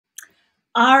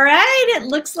All right, it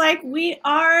looks like we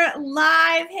are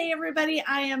live. Hey, everybody,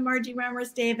 I am Margie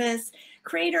Remmers-Davis,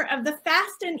 creator of the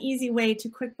fast and easy way to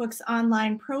QuickBooks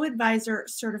Online Pro Advisor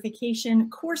certification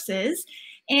courses.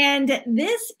 And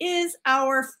this is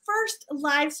our first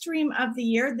live stream of the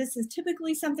year. This is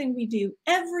typically something we do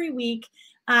every week,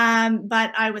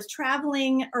 but I was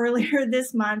traveling earlier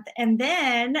this month, and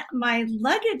then my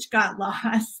luggage got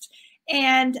lost.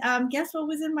 And guess what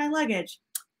was in my luggage?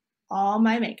 All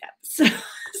my makeup.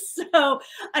 So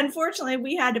unfortunately,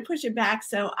 we had to push it back.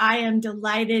 So I am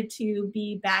delighted to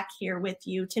be back here with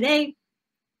you today.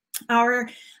 Our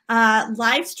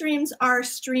live streams are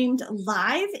streamed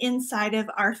live inside of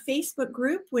our Facebook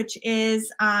group, which is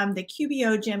the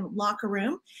QBO Gym Locker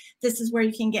Room. This is where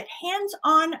you can get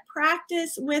hands-on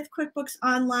practice with QuickBooks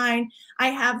Online. I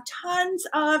have tons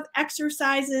of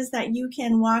exercises that you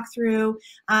can walk through,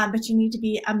 but you need to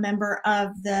be a member of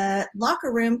the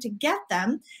locker room to get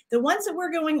them. The ones that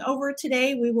we're going over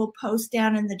today, we will post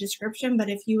down in the description, but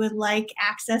if you would like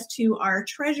access to our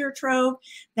treasure trove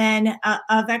then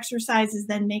of exercises,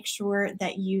 then make sure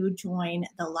that you join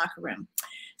the locker room.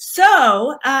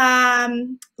 So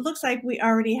looks like we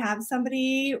already have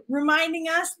somebody reminding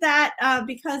us that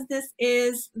because this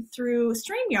is through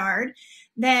StreamYard,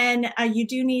 then you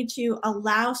do need to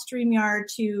allow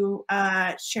StreamYard to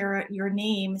share your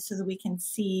name so that we can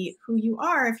see who you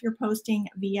are if you're posting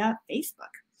via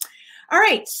Facebook. All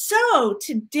right, so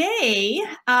today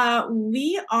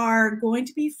we are going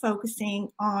to be focusing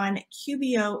on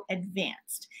QBO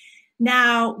Advanced.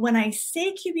 Now, when I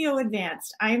say QBO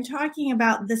Advanced, I am talking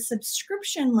about the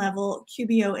subscription level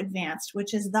QBO Advanced,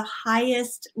 which is the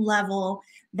highest level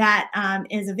that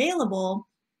is available,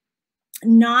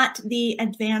 not the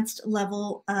advanced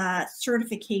level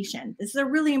certification. This is a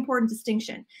really important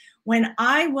distinction. When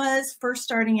I was first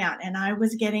starting out and I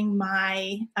was getting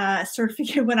my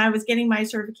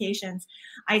certifications,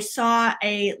 I saw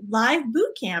a live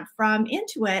boot camp from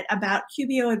Intuit about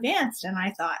QBO Advanced, and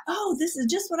I thought, oh, this is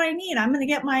just what I need. I'm going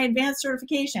to get my advanced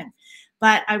certification.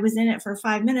 But I was in it for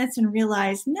 5 minutes and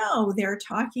realized, no, they're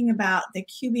talking about the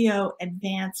QBO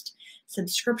Advanced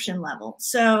subscription level.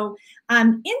 So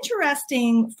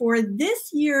interesting for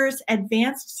this year's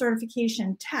advanced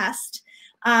certification test,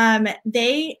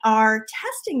 they are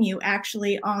testing you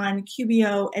actually on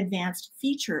QBO Advanced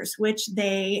features, which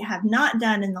they have not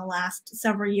done in the last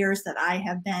several years that I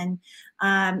have been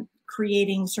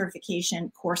creating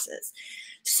certification courses.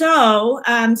 So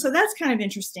that's kind of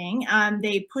interesting.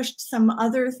 They pushed some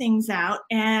other things out,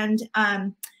 and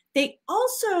they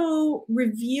also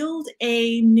revealed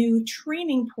a new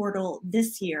training portal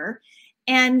this year.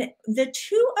 And the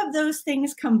two of those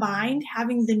things combined,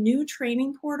 having the new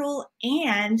training portal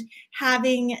and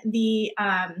having the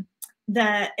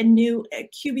new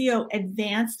QBO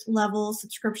Advanced level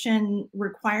subscription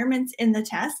requirements in the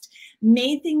test,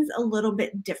 made things a little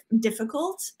bit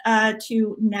difficult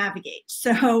to navigate.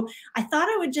 So I thought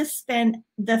I would just spend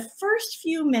the first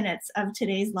few minutes of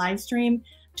today's live stream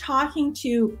talking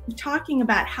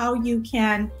about how you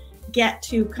can get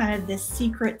to kind of the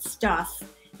secret stuff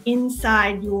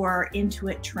inside your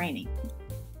Intuit training.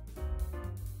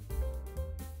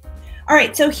 All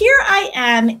right, so here I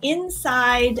am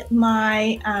inside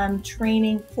my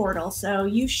training portal. So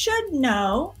you should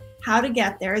know how to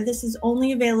get there. This is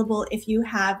only available if you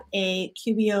have a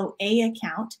QBO A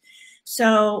account.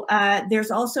 So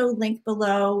there's also a link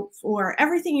below for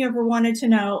everything you ever wanted to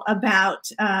know about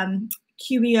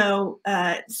QBO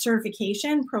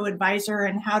certification, Pro Advisor,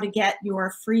 and how to get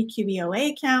your free QBO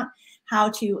A account, how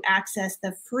to access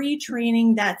the free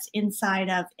training that's inside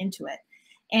of Intuit.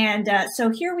 And so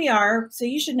here we are. So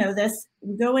you should know this.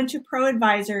 You go into Pro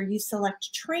Advisor, you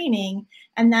select training,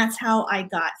 and that's how I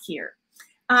got here.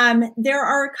 There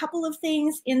are a couple of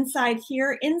things inside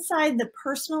here. Inside the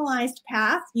personalized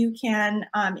path, you can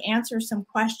answer some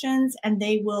questions, and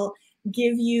they will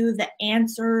give you the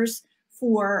answers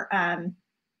for,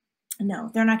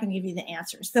 no, they're not going to give you the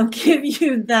answers. They'll give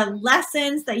you the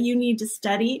lessons that you need to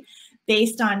study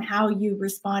based on how you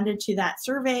responded to that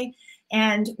survey.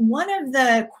 And one of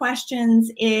the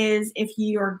questions is, if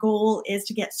your goal is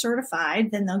to get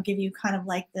certified, then they'll give you kind of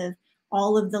like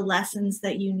all of the lessons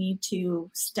that you need to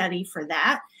study for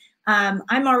that. I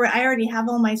already have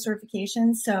all my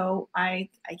certifications, so I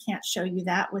can't show you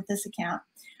that with this account.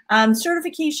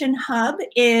 Certification Hub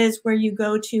is where you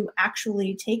go to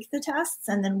actually take the tests.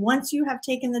 And then once you have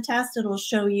taken the test, it'll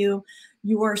show you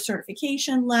your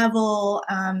certification level,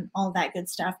 all that good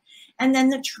stuff. And then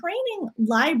the training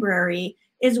library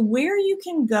is where you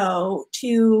can go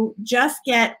to just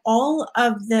get all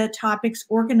of the topics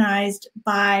organized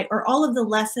by, or all of the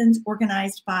lessons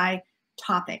organized by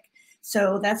topic.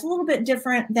 So that's a little bit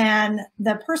different than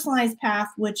the personalized path,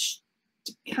 which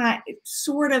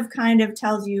sort of kind of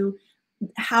tells you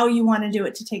how you want to do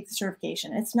it to take the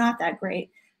certification. It's not that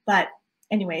great, but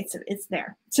anyway, it's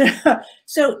there.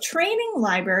 So training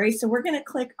library. So we're going to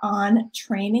click on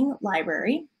training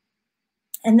library.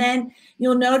 And then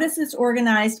you'll notice it's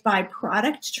organized by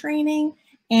product training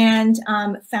and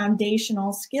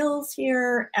foundational skills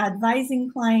here,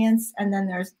 advising clients, and then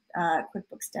there's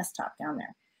QuickBooks Desktop down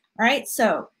there. All right,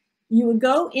 so you would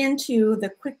go into the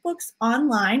QuickBooks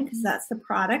Online, because that's the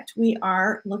product we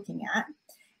are looking at.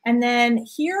 And then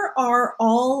here are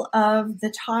all of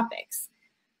the topics.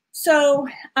 So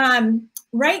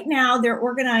right now they're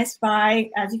organized by,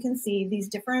 as you can see, these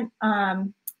different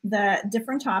the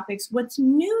different topics. What's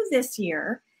new this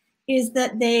year is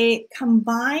that they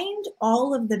combined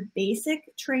all of the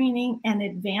basic training and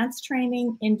advanced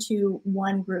training into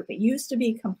one group. It used to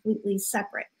be completely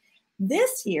separate.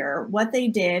 This year, what they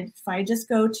did, if I just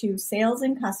go to sales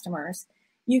and customers,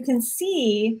 you can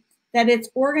see that it's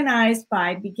organized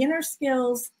by beginner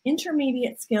skills,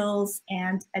 intermediate skills,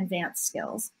 and advanced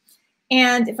skills.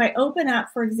 And if I open up,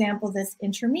 for example, this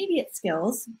intermediate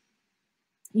skills,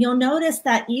 you'll notice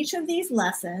that each of these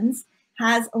lessons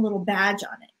has a little badge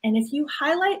on it. And if you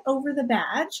highlight over the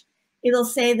badge, it'll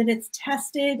say that it's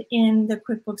tested in the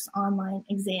QuickBooks Online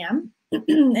exam.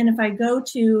 And if I go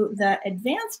to the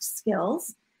advanced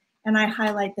skills and I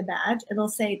highlight the badge, it'll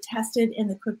say tested in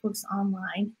the QuickBooks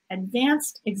Online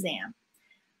advanced exam.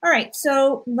 All right,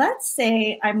 so let's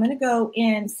say I'm going to go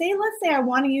in, let's say I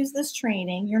want to use this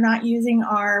training. You're not using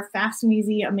our fast and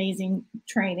easy, amazing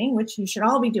training, which you should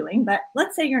all be doing, but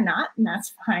let's say you're not, and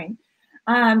that's fine.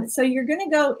 So you're going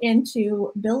to go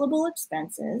into billable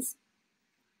expenses,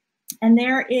 and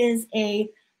there is a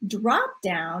drop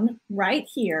down right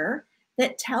here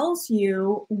that tells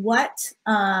you what,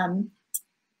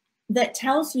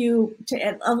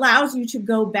 it allows you to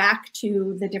go back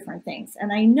to the different things.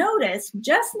 And I noticed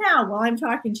just now while I'm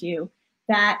talking to you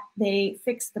that they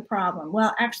fixed the problem.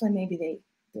 Well, actually, maybe they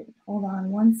didn't. Hold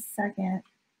on one second.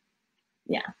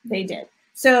 Yeah, they did.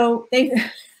 So they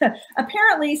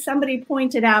apparently somebody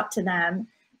pointed out to them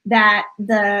that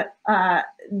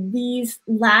these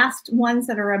last ones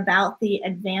that are about the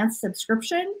advanced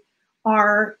subscription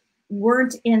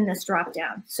weren't in this drop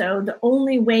down. So the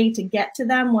only way to get to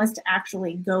them was to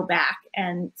actually go back.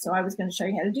 And so I was going to show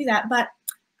you how to do that, but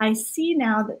I see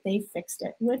now that they fixed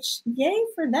it, which yay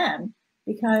for them,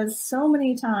 because so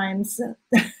many times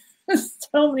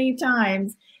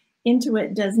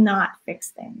Intuit does not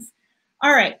fix things.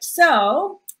 All right,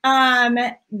 so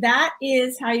that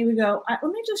is how you would go. Let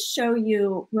me just show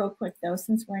you real quick though,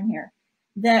 since we're in here,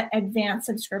 the advanced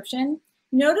subscription.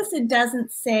 Notice it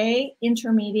doesn't say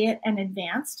intermediate and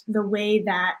advanced the way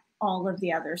that all of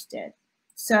the others did.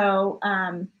 So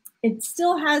it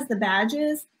still has the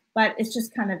badges, but it's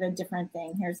just kind of a different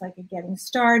thing. Here's like a getting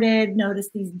started. Notice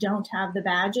these don't have the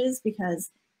badges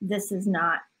because this is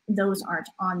not, those aren't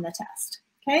on the test,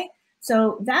 okay?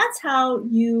 So that's how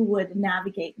you would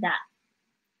navigate that.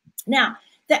 Now,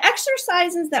 the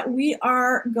exercises that we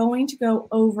are going to go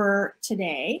over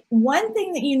today, one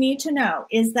thing that you need to know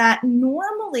is that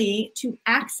normally to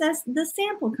access the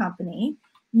sample company,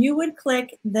 you would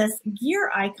click this gear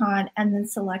icon and then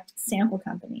select sample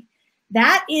company.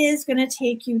 That is going to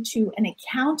take you to an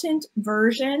accountant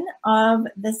version of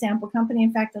the sample company.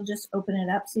 In fact, I'll just open it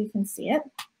up so you can see it.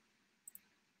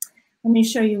 Let me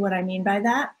show you what I mean by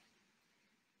that.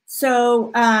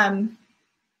 So, all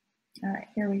right,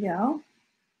 here we go.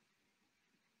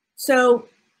 So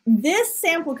this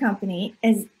sample company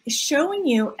is showing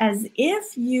you as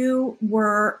if you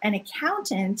were an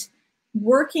accountant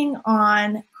working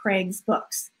on Craig's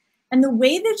books. And the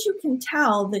way that you can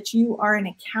tell that you are an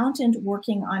accountant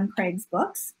working on Craig's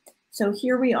books, so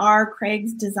here we are,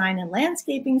 Craig's Design and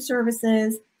Landscaping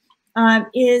Services,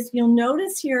 is you'll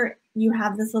notice here you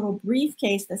have this little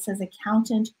briefcase that says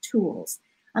Accountant Tools.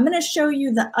 I'm going to show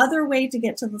you the other way to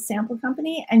get to the sample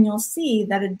company, and you'll see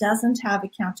that it doesn't have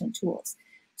accountant tools.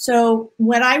 So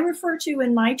what I refer to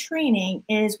in my training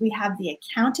is we have the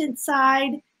accountant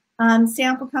side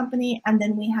sample company, and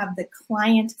then we have the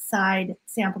client side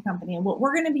sample company. And what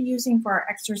we're going to be using for our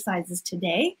exercises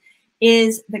today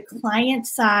is the client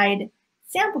side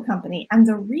sample company. And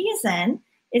the reason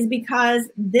is because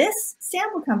this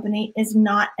sample company is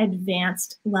not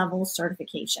advanced level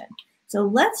certification. So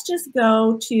let's just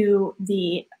go to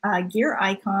the gear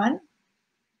icon.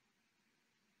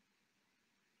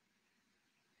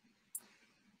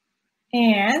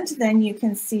 And then you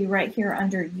can see right here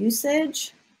under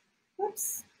usage.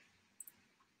 Whoops.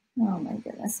 Oh my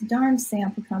goodness, darn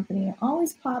sample company.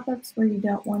 Always pop-ups where you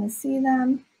don't want to see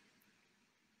them.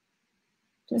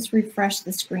 Just refresh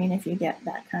the screen if you get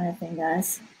that kind of thing,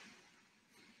 guys.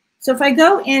 So if I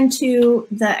go into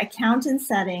the accountant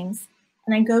settings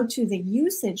and I go to the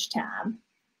usage tab,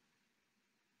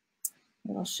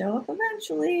 it'll show up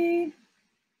eventually.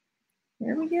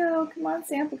 Here we go. Come on,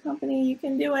 sample company, you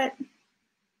can do it.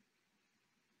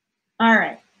 All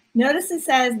right. Notice it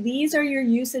says these are your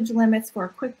usage limits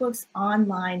for QuickBooks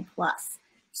Online Plus.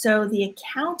 So the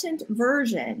accountant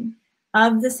version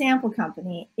of the sample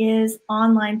company is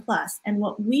Online Plus. And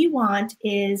what we want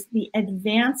is the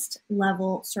advanced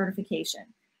level certification.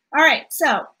 All right.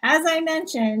 So as I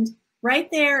mentioned,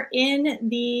 right there in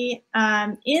the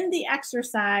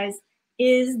exercise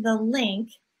is the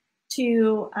link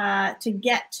to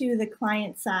get to the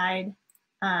client side,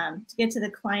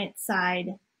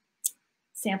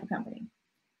 sample company.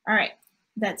 All right,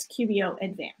 that's QBO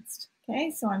Advanced.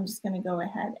 Okay, so I'm just going to go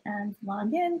ahead and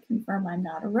log in, confirm I'm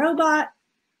not a robot.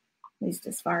 At least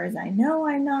as far as I know,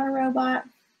 I'm not a robot.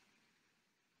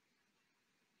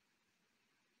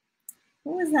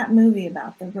 What was that movie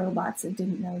about the robots that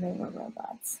didn't know they were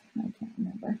robots? I can't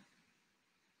remember.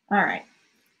 All right,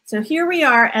 so here we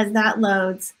are as that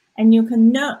loads, and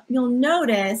you'll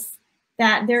notice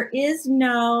that there is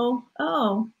no,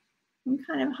 oh, I'm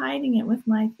kind of hiding it with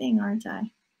my thing, aren't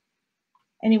I?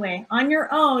 Anyway, on your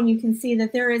own, you can see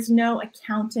that there is no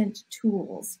accountant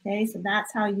tools, okay? So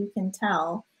that's how you can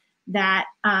tell that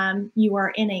you are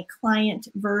in a client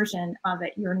version of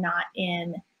it. You're not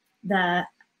in the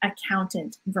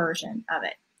accountant version of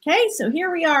it, okay? So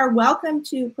here we are. Welcome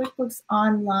to QuickBooks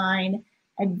Online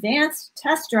Advanced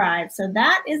Test Drive. So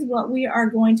that is what we are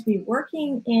going to be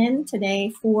working in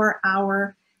today for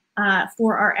our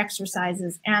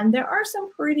exercises. And there are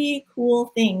some pretty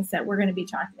cool things that we're going to be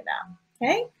talking about.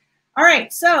 Okay. All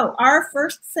right. So our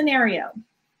first scenario,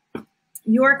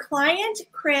 your client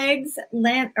Craig's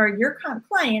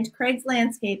Landscaping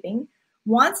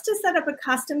wants to set up a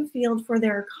custom field for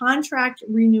their contract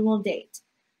renewal date.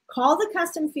 Call the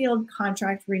custom field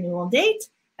contract renewal date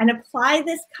and apply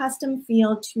this custom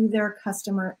field to their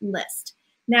customer list.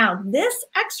 Now, this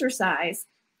exercise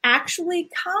actually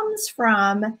comes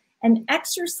from an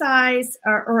exercise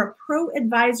or a Pro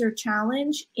Advisor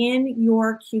challenge in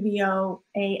your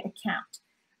QBOA account,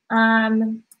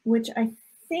 which I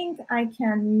think I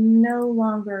can no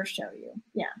longer show you.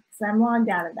 Yeah, because I'm logged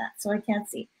out of that, so I can't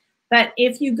see. But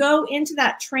if you go into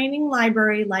that training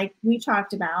library like we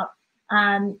talked about,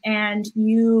 and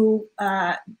you,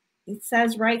 it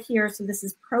says right here, so this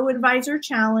is Pro Advisor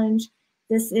Challenge.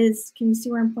 This is, can you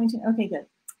see where I'm pointing? Okay, good.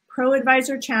 Pro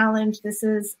Advisor Challenge. This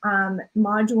is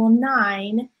module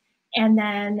 9, and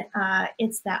then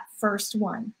it's that first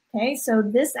one. Okay, so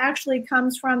this actually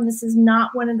comes from, this is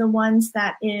not one of the ones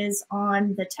that is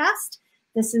on the test.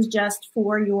 This is just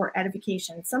for your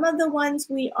edification. Some of the ones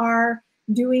we are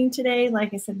doing today,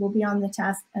 like I said, will be on the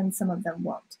test, and some of them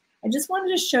won't. I just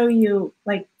wanted to show you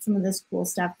like some of this cool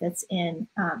stuff that's in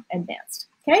advanced.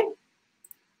 Okay,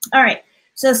 all right.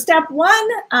 So step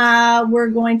 1, we're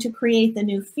going to create the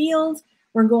new field.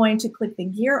 We're going to click the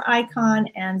gear icon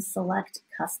and select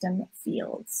custom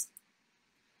fields.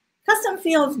 Custom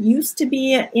fields used to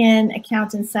be in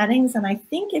accountant settings, and I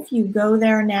think if you go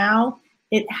there now,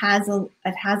 it has a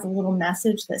little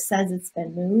message that says it's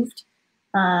been moved.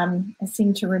 I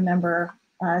seem to remember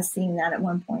seeing that at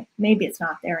one point. Maybe it's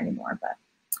not there anymore, but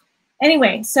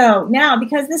anyway, so now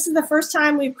because this is the first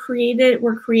time we're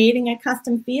creating a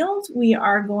custom field, we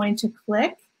are going to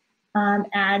click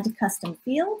Add Custom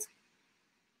Field.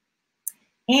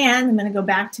 And I'm going to go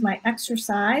back to my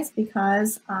exercise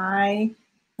because I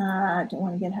don't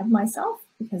want to get ahead of myself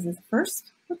because it's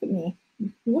first. Look at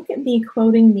me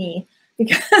quoting me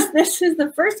because this is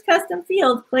the first custom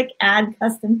field. Click Add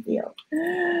Custom Field.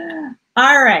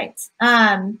 All right.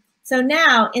 So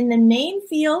now in the name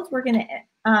field, we're going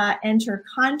to enter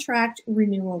contract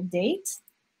renewal date.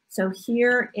 So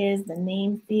here is the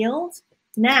name field.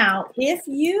 Now, if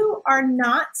you are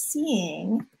not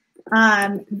seeing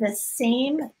the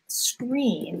same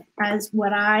screen as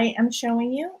what I am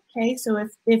showing you, okay, so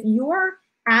if your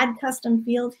add custom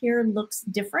field here looks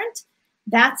different,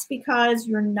 that's because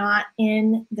you're not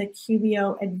in the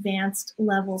QBO Advanced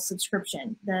level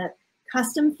subscription. The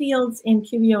custom fields in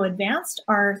QBO Advanced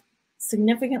are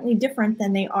significantly different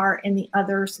than they are in the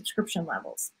other subscription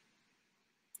levels.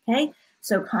 Okay,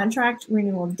 so contract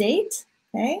renewal date,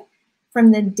 okay.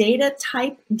 From the data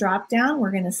type dropdown,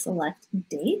 we're going to select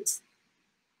date.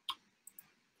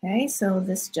 Okay, so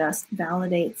this just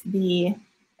validates the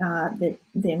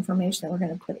information that we're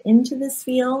going to put into this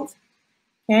field.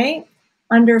 Okay,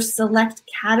 Under select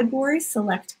category,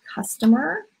 select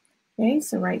customer. Okay,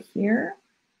 so right here,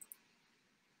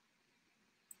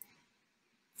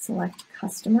 select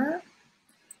customer.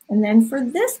 And then for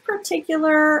this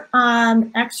particular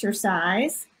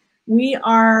exercise, we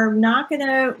are not going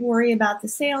to worry about the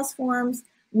sales forms.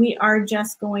 We are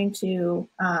just going to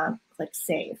click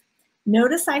save.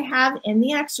 Notice I have in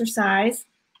the exercise,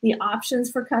 the options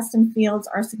for custom fields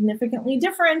are significantly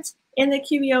different in the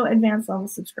QBO advanced level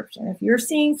subscription. If you're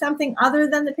seeing something other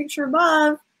than the picture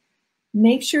above,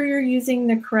 make sure you're using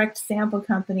the correct sample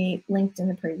company linked in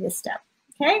the previous step,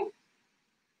 okay?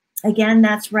 Again,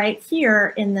 that's right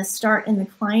here in the start in the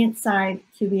client side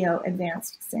QBO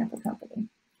advanced sample company,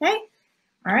 okay?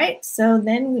 All right, so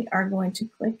then we are going to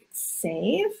click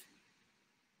save.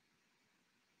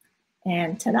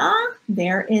 And ta-da,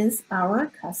 there is our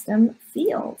custom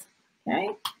field,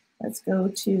 okay? Let's go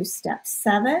to step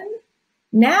 7.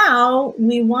 Now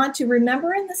we want to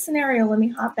remember in the scenario, let me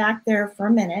hop back there for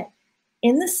a minute.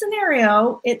 In the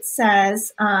scenario, it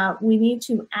says we need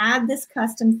to add this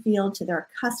custom field to their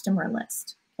customer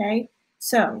list, okay?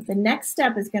 So the next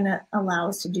step is gonna allow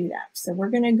us to do that. So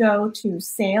we're gonna go to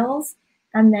sales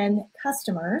and then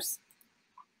customers.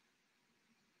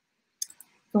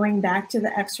 Going back to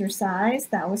the exercise,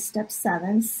 that was step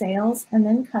 7, sales and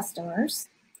then customers.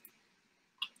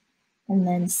 And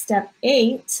then step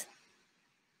 8,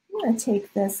 I'm gonna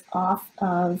take this off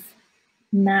of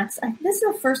max. This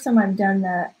is the first time I've done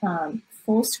the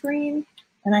full screen,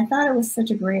 and I thought it was such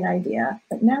a great idea,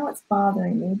 but now it's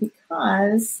bothering me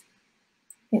because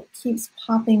it keeps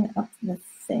popping up the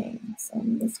thing. So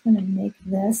I'm just gonna make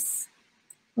this,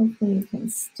 hopefully you can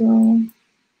still,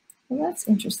 well, that's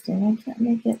interesting. I can't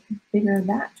make it bigger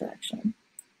that direction.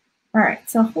 All right,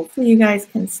 so hopefully you guys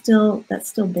can still, that's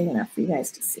still big enough for you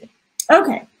guys to see.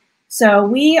 Okay, so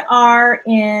we are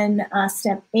in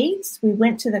step 8. We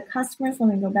went to the customers.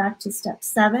 Let me go back to step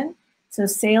 7. So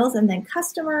sales and then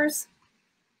customers.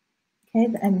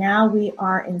 Okay, and now we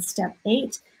are in step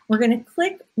 8. We're gonna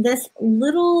click this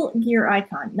little gear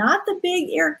icon, not the big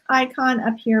ear icon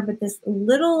up here, but this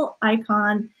little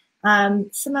icon.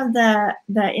 Some of the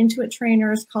Intuit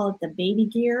trainers call it the baby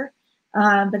gear,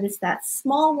 but it's that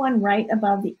small one right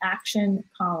above the action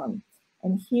column.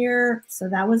 And here, so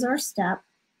that was our step.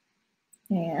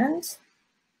 And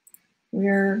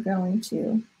we're going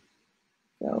to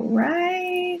go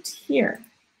right here,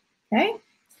 okay?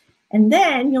 And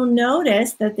then you'll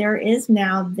notice that there is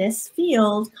now this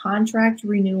field, contract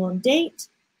renewal date.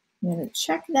 I'm gonna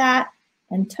check that,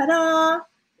 and ta-da!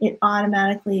 It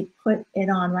automatically put it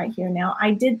on right here. Now, I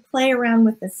did play around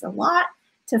with this a lot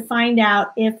to find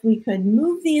out if we could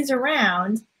move these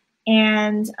around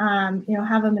and you know,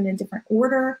 have them in a different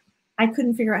order. I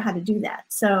couldn't figure out how to do that.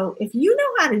 So if you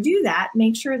know how to do that,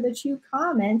 make sure that you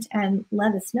comment and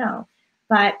let us know.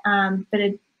 But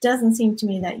it doesn't seem to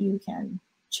me that you can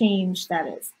change that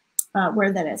is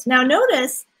where that is. Now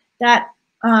notice that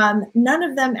none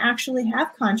of them actually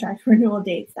have contract renewal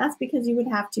dates. That's because you would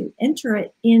have to enter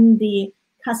it in the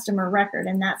customer record,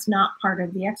 and that's not part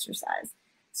of the exercise.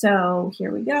 So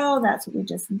here we go. That's what we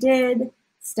just did.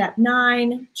 Step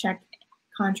 9, check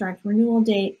contract renewal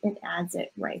date. It adds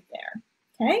it right there.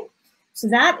 Okay, so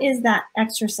that is that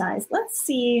exercise. Let's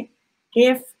see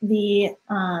if the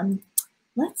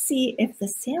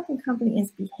sample company is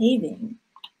behaving.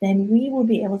 Then we will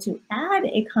be able to add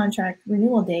a contract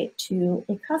renewal date to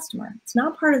a customer. It's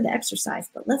not part of the exercise,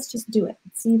 but let's just do it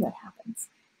and see what happens.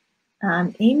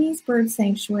 Amy's Bird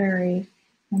Sanctuary,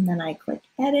 and then I click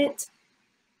edit.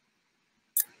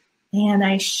 And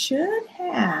I should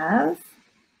have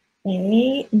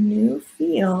a new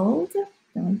field,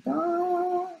 dun,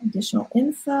 dun, additional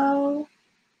info,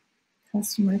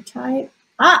 customer type.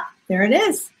 Ah, there it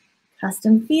is.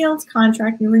 Custom fields,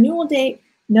 contract and renewal date.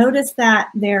 Notice that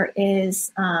there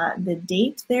is the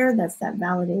date there, that's that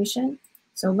validation.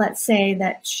 So let's say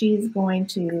that she's going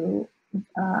to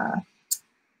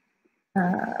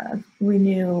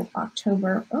renew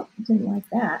October. Oh, I didn't like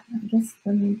that. I guess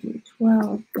let me do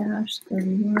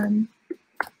 12-31.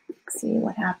 See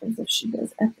what happens if she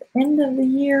does at the end of the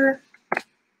year.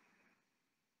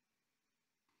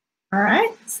 All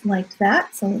right, it's like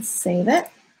that. So let's save it.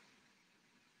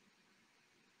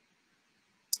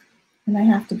 And I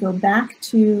have to go back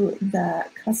to the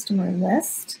customer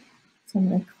list. So I'm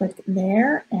going to click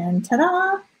there and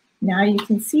ta-da! Now you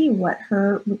can see what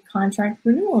her contract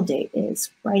renewal date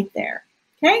is right there.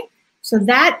 Okay, so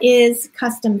that is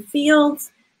custom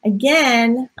fields.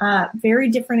 Again, very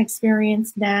different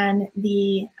experience than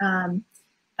the,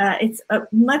 it's a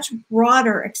much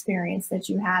broader experience that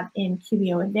you have in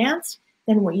QBO Advanced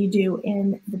than what you do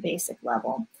in the basic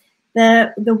level.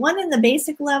 The one in the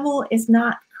basic level is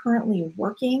not currently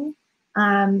working.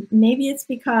 Maybe it's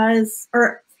because,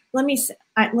 or let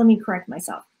me correct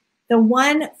myself. The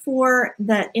one for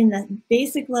in the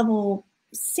basic level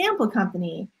sample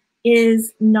company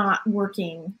is not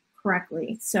working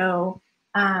correctly. So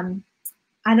I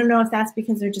don't know if that's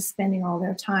because they're just spending all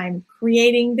their time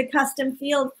creating the custom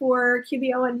field for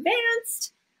QBO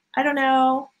Advanced. I don't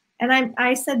know. And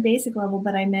I said basic level,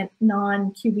 but I meant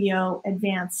non-QBO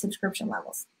Advanced subscription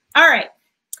levels. All right.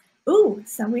 Ooh,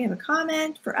 so we have a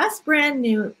comment. For us brand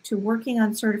new to working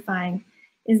on certifying,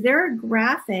 is there a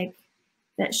graphic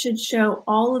that should show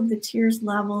all of the tiers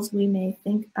levels we may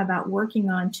think about working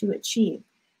on to achieve?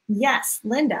 Yes,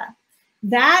 Linda.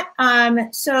 That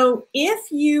so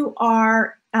if you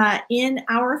are in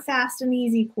our Fast and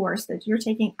Easy course, that you're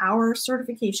taking our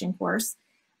certification course,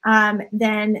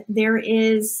 then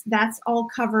that's all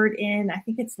covered in, I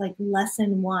think it's like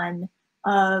lesson 1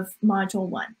 of module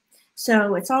 1.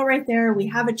 So it's all right there. We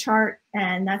have a chart,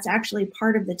 and that's actually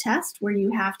part of the test where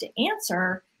you have to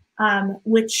answer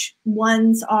which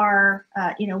ones are,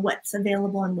 what's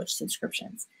available and which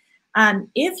subscriptions.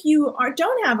 If you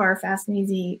don't have our Fast and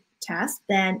Easy test,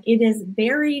 then it is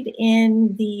buried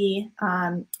in the,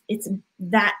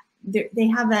 they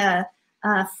have a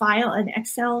file, an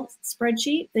Excel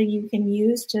spreadsheet that you can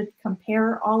use to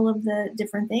compare all of the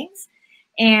different things.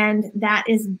 And that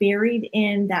is buried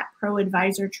in that Pro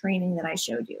Advisor training that I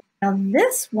showed you. Now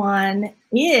this one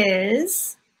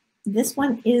is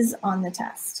on the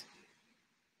test.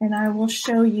 And I will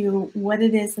show you what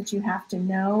it is that you have to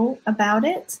know about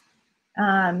it,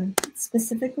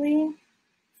 specifically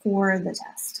for the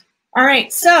test. All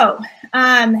right, so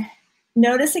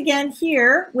notice again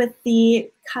here with the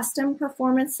Custom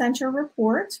Performance Center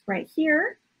report right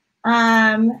here,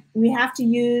 we have to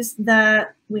use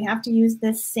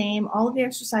this same, all of the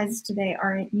exercises today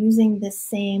are using this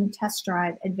same test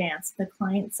drive advanced, the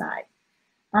client side.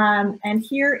 And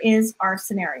here is our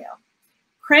scenario.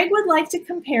 Craig would like to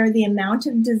compare the amount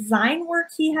of design work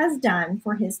he has done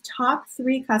for his top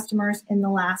 3 customers in the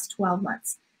last 12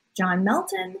 months. John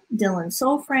Melton, Dylan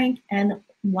Solfrank, and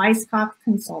Weisskopf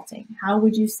Consulting. How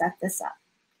would you set this up?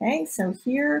 Okay, so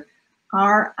here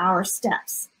are our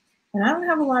steps. And I don't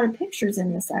have a lot of pictures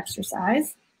in this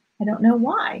exercise. I don't know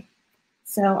why.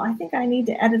 So I think I need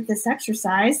to edit this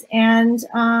exercise and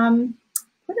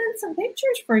put in some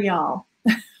pictures for y'all.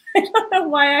 I don't know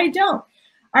why I don't.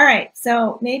 All right,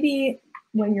 so maybe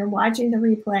when you're watching the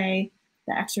replay,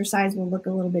 the exercise will look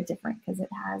a little bit different because it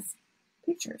has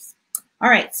pictures. All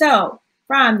right, so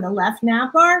from the left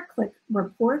nav bar, click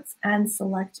Reports and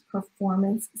select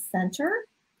Performance Center.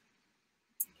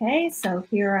 Okay, so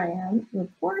here I am,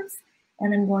 Reports,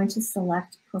 and I'm going to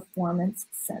select Performance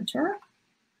Center.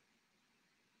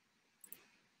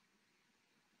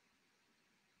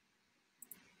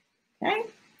 Okay.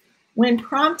 When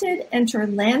prompted, enter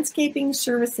landscaping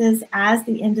services as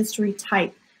the industry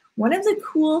type. One of the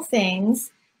cool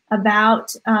things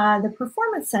about the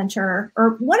Performance Center,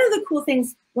 or one of the cool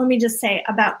things, let me just say,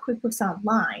 about QuickBooks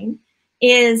Online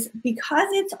is because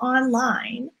it's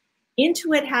online,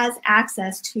 Intuit has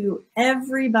access to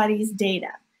everybody's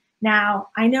data. Now,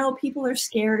 I know people are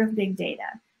scared of big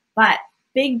data, but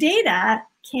big data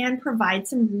can provide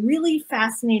some really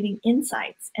fascinating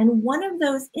insights. And one of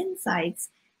those insights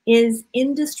is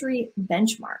industry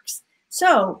benchmarks.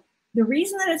 So the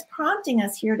reason that it's prompting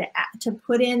us here to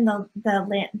put in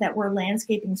that we're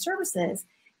landscaping services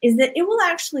is that it will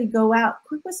actually go out,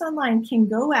 QuickBooks Online can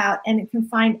go out and it can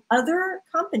find other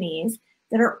companies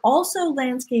that are also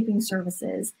landscaping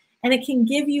services, and it can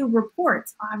give you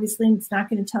reports. Obviously, it's not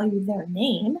going to tell you their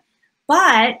name,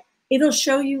 but it'll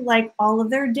show you like all of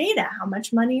their data. How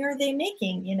much money are they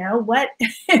making? You know, what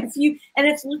if you, and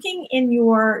it's looking in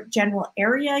your general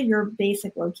area, your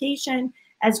basic location,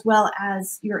 as well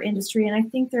as your industry. And I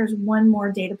think there's one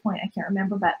more data point, I can't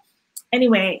remember, but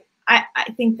anyway, I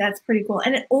think that's pretty cool.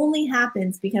 And it only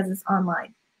happens because it's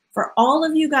online. For all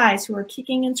of you guys who are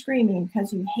kicking and screaming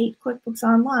because you hate QuickBooks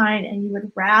Online and you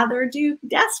would rather do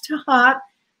desktop,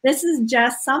 this is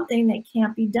just something that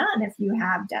can't be done if you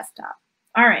have desktop.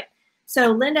 All right.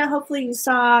 So Linda, hopefully you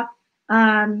saw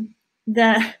my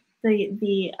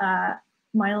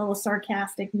little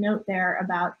sarcastic note there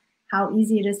about how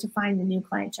easy it is to find the new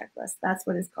client checklist. That's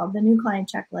what it's called, the new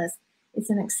client checklist. It's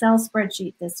an Excel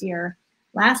spreadsheet this year.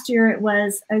 Last year it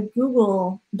was a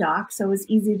Google Doc, so it was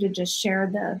easy to just share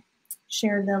the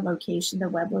location, the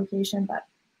web location. But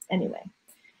anyway,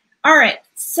 all right.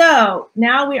 So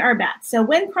now we are back. So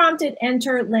when prompted,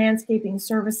 enter landscaping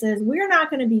services. We're not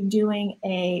going to be doing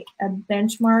a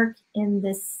benchmark in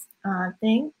this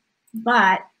thing,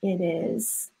 but it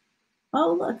is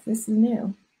Oh, look, this is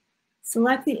new.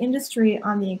 Select the industry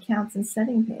on the accounts and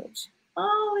setting page.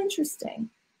 Oh, interesting.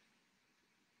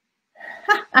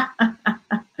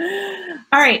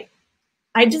 All right.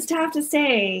 I just have to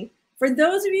say, for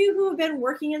those of you who have been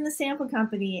working in the sample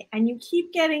company and you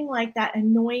keep getting like that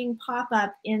annoying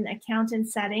pop-up in accountant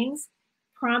settings,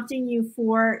 prompting you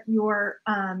for your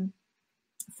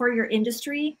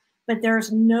industry, but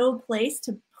there's no place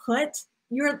to put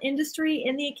your industry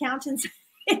in the accountant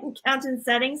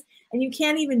settings, and you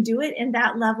can't even do it in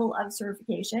that level of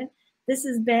certification. This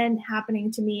has been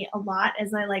happening to me a lot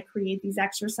as I like create these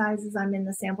exercises. I'm in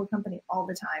the sample company all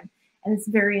the time, and it's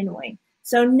very annoying.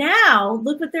 So now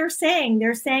look what they're saying.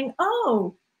 They're saying,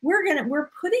 oh, we're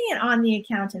putting it on the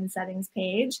accountant settings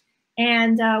page,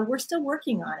 and we're still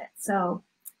working on it. So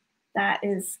that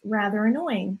is rather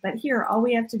annoying. But here, all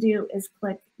we have to do is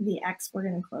click the X. We're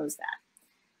going to close that.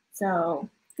 So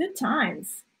good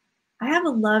times. I have a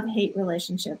love-hate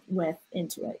relationship with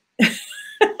Intuit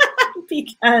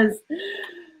because,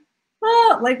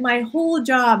 well, like my whole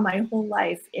job, my whole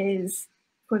life is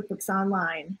QuickBooks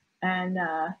Online, and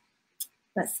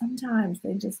but sometimes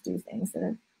they just do things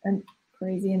that are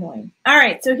crazy annoying. All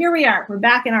right, so here we are. We're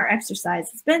back in our exercise.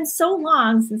 It's been so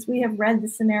long since we have read the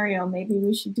scenario. Maybe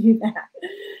we should do that.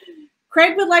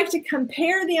 Craig would like to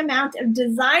compare the amount of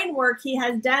design work he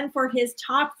has done for his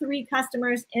top 3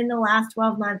 customers in the last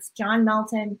 12 months, John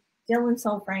Melton, Dylan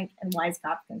Solfrank, and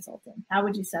Weisskopf Consulting. How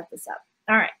would you set this up?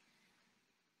 All right.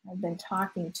 I've been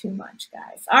talking too much,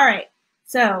 guys. All right.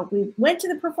 So we went to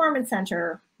the Performance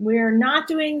Center. We're not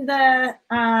doing the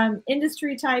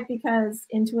industry type because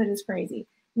Intuit is crazy.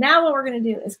 Now what we're going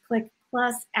to do is click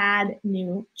plus add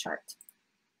new chart,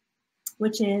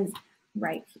 which is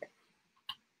right here.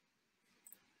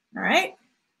 All right.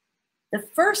 The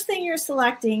first thing you're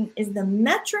selecting is the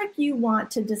metric you want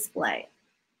to display.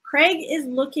 Craig is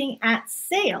looking at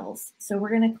sales. So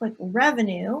we're going to click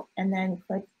revenue and then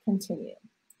click continue.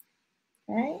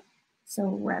 Okay. So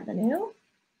revenue.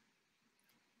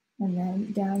 And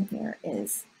then down here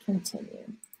is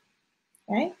continue.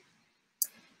 Okay.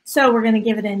 So we're going to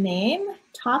give it a name.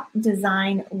 Top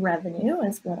design revenue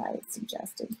is what I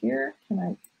suggested here. Can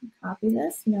I copy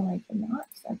this? No, I cannot.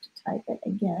 So I have to type it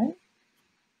again.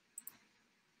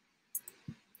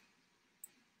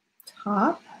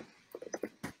 Top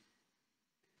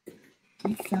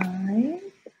design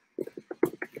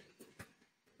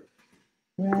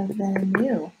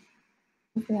revenue.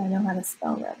 Hopefully I know how to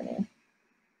spell revenue.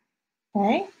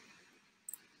 Okay.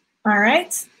 All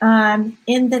right.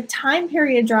 In the time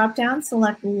period dropdown,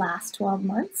 select last 12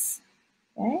 months.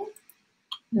 Okay.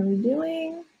 What are we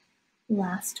doing?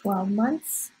 Last 12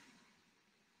 months.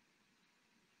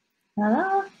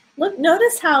 Look,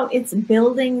 notice how it's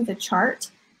building the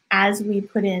chart as we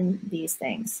put in these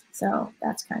things. So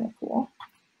that's kind of cool.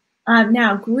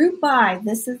 Now group by,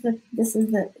 this is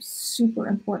the super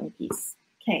important piece.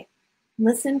 Okay.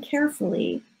 Listen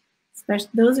carefully. Especially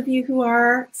those of you who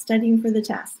are studying for the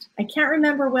test. I can't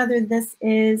remember whether this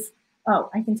is, oh,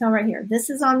 I can tell right here.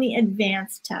 This is on the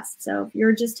advanced test. So if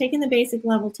you're just taking the basic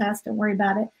level test, don't worry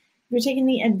about it. If you're taking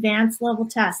the advanced level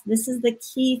test, this is the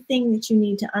key thing that you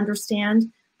need to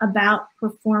understand about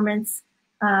Performance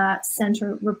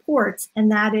Center reports,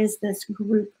 and that is this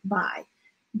group by.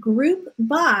 Group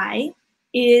by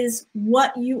is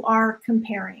what you are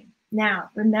comparing.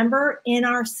 Now, remember in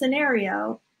our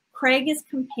scenario, Craig is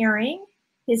comparing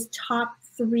his top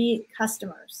 3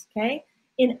 customers, okay?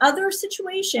 In other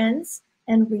situations,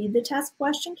 and read the test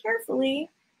question carefully,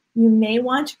 you may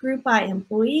want to group by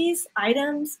employees,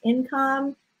 items,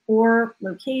 income, or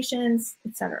locations,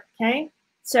 etc., okay?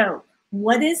 So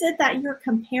what is it that you're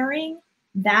comparing?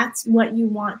 That's what you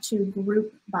want to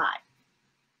group by.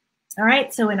 All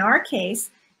right, so in our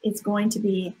case, it's going to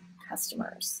be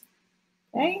customers,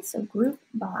 okay? So group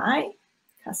by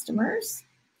customers.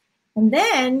 And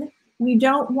then we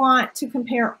don't want to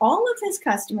compare all of his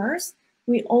customers.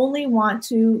 We only want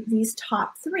to these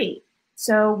top 3.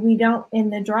 So we don't, in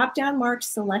the drop-down mark,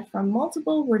 select from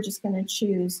multiple. We're just going to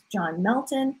choose John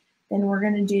Melton. Then we're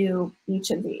going to do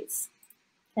each of these.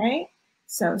 Okay,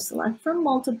 so select from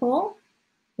multiple.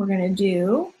 We're going to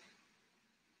do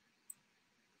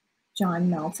John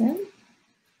Melton.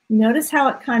 Notice how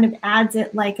it kind of adds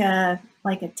it like a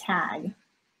tag.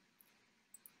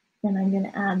 Then I'm going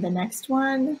to add the next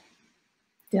one,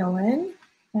 Dylan,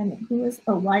 and who is,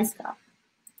 oh, Weisskopf.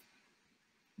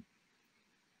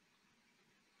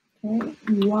 Okay,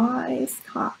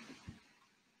 Weisskopf.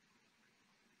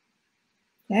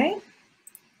 Okay.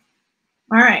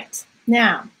 All right,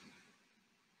 now,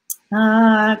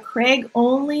 Craig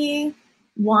only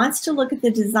wants to look at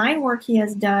the design work he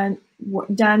has done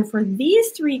done for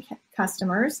these 3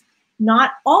 customers,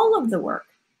 not all of the work.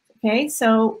 Okay,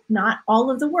 so not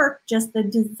all of the work, just the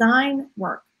design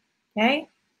work. Okay,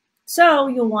 so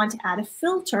you'll want to add a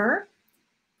filter.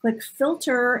 Click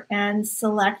filter and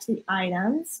select the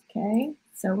items. Okay,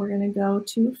 so we're going to go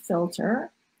to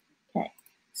filter. Okay,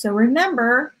 so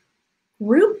remember,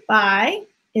 group by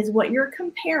is what you're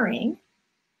comparing,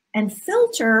 and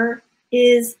filter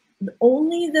is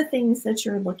only the things that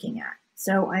you're looking at.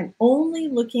 So I'm only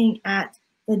looking at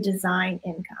the design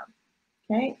income.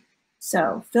 Okay,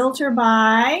 so filter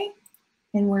by,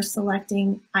 and we're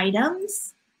selecting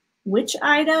items. Which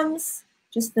items?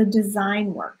 Just the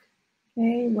design work.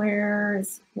 Okay, where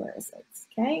is it?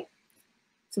 Okay,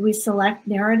 so we select,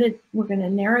 narrowed it. We're going to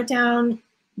narrow it down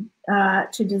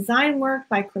to design work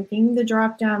by clicking the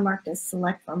drop down marked as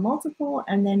select from multiple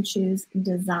and then choose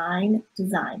design.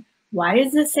 Why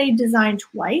does it say design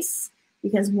twice?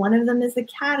 Because one of them is the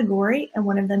category and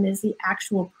one of them is the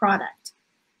actual product.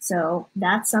 So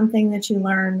that's something that you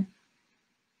learn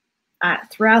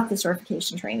throughout the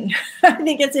certification training. I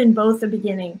think it's in both the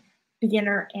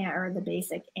beginner or the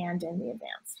basic and in the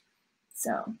advanced.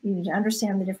 So you need to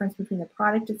understand the difference between the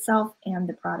product itself and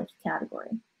the product category.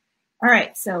 All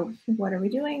right, so what are we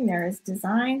doing? There is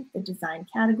design, the design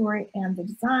category, and the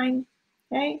design,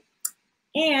 okay?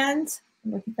 And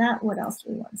look at that, what else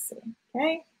do we want to see,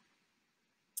 okay?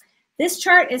 This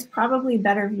chart is probably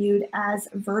better viewed as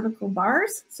vertical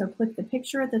bars, so click the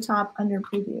picture at the top under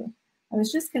preview. I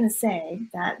was just gonna say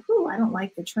that, I don't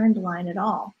like the trend line at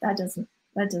all. That doesn't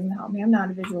help me. I'm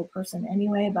not a visual person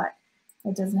anyway, but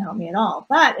it doesn't help me at all.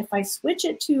 But if I switch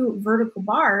it to vertical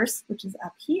bars, which is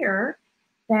up here,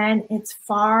 then it's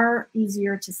far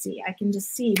easier to see. I can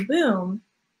just see, boom,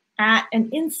 at an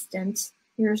instant,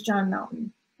 here's John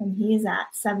Melton, and he's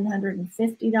at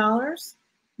 $750.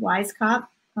 Weisskopf,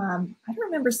 I don't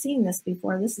remember seeing this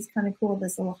before. This is kind of cool,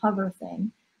 this little hover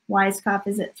thing. Weisskopf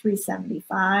is at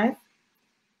 $375,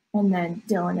 and then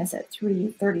Dylan is at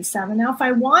 $337. Now, if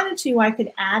I wanted to, I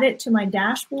could add it to my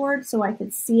dashboard so I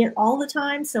could see it all the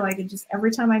time. So I could just,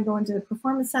 every time I go into the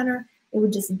Performance Center, it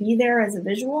would just be there as a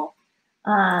visual.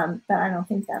 But I don't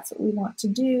think that's what we want to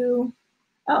do.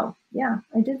 Oh, yeah,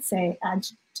 I did say add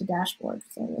to dashboard.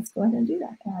 So let's go ahead and do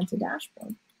that, add to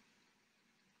dashboard.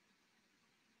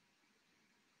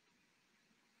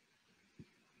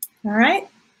 All right,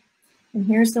 and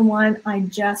here's the one I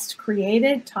just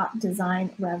created, top design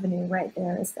revenue right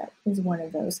there is one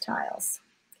of those tiles,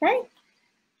 okay? All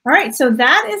right, so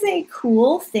that is a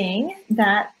cool thing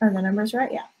that, are the numbers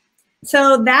right? Yeah.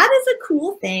 So that is a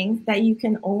cool thing that you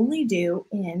can only do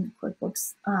in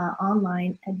QuickBooks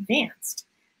Online Advanced.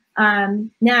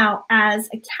 Now, as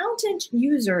accountant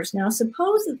users, now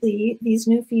supposedly these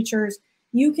new features,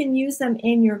 you can use them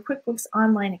in your QuickBooks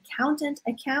Online Accountant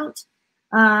account,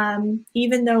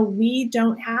 even though we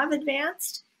don't have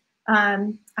Advanced.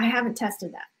 I haven't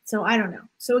tested that, so I don't know.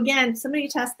 So again, somebody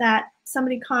test that,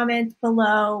 somebody comment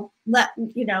below, let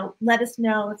us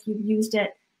know if you've used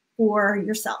it for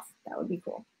yourself. That would be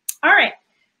cool. All right,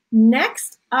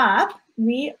 next up,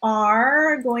 we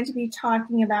are going to be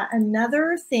talking about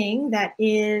another thing that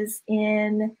is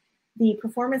in the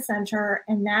Performance Center,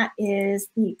 and that is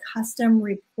the custom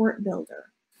report builder.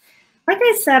 Like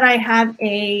I said, I have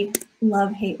a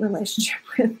love-hate relationship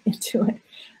with Intuit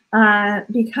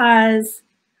because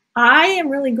I am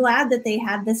really glad that they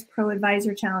had this Pro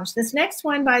Advisor Challenge. This next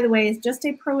one, by the way, is just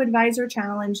a Pro Advisor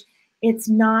Challenge. It's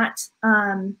not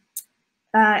on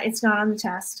the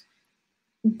test,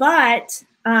 but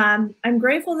I'm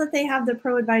grateful that they have the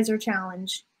Pro Advisor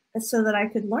Challenge so that I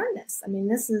could learn this. I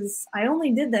mean, I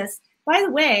only did this. By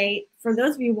the way, for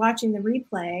those of you watching the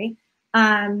replay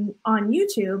on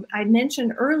YouTube, I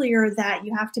mentioned earlier that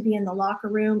you have to be in the locker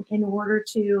room in order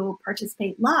to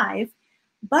participate live,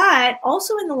 but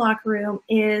also in the locker room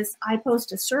is I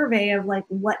post a survey of like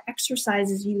what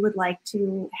exercises you would like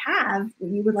to have,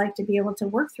 you would like to be able to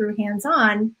work through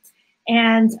hands-on.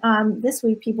 And this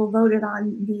week, people voted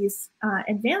on these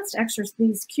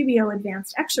these QBO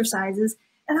advanced exercises,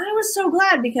 and I was so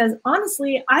glad because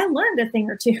honestly, I learned a thing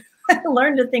or two.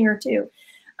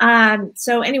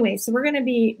 So anyway, so we're going to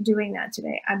be doing that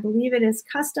today. I believe it is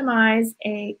customize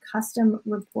a custom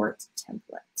report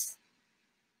template.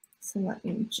 So let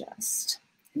me I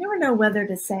never know whether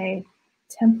to say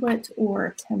template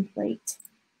or template.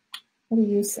 What do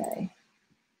you say?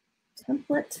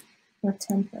 Template or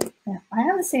template? I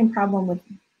have the same problem with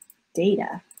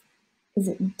data. Is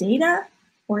it data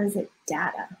or is it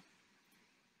data?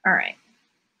 All right.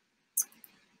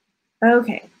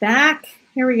 Okay, back.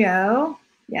 Here we go.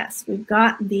 Yes, we've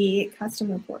got the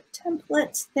custom report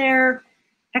template there.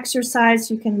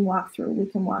 exercise you can walk through. We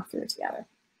can walk through it together.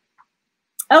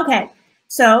 Okay,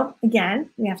 so again,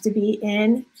 we have to be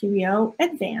in QBO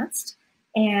Advanced,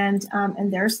 and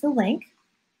there's the link.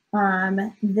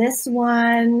 This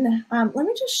one, let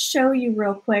me just show you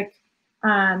real quick.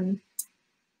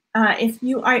 If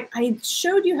you, I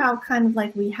showed you how kind of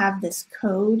like we have this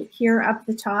code here up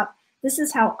the top. This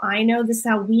is how I know, this is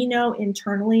how we know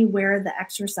internally where the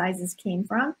exercises came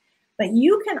from. But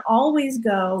you can always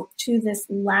go to this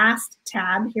last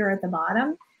tab here at the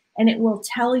bottom, and it will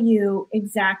tell you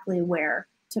exactly where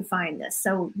to find this.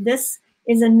 So this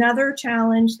is another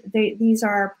challenge. These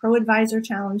are Pro Advisor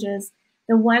challenges.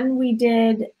 The one we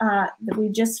did, that we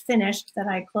just finished, that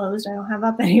I closed, I don't have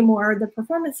up anymore, the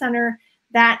Performance Center,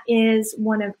 that is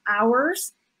one of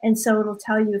ours. And so it'll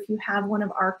tell you if you have one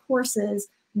of our courses,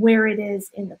 where it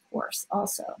is in the course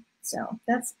also. So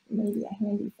that's maybe a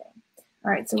handy thing.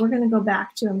 All right, so we're going to go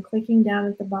back to, I'm clicking down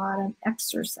at the bottom,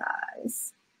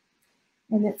 exercise.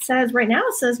 And it says, right now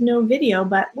it says no video,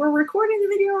 but we're recording the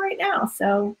video right now.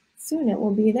 So soon it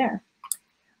will be there.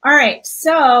 All right,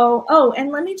 so, oh, and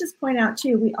let me just point out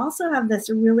too, we also have this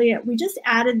really, we just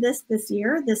added this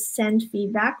year, this send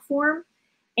feedback form.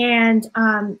 And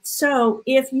so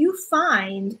if you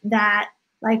find that,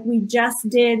 like we just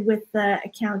did with the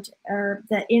account or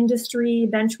the industry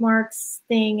benchmarks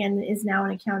thing and is now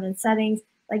an account in settings,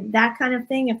 like that kind of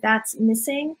thing, if that's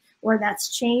missing or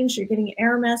that's changed, you're getting an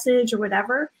error message or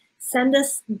whatever, send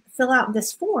us, fill out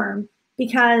this form,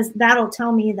 because that'll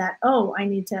tell me that, oh, I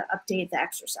need to update the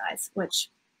exercise, which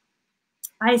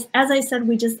as I said,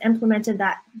 we just implemented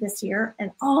that this year.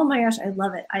 And oh my gosh, I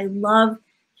love it. I love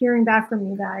hearing back from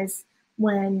you guys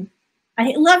when,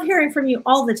 I love hearing from you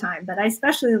all the time, but I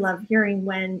especially love hearing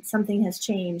when something has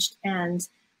changed, and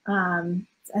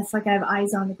it's like I have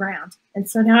eyes on the ground. And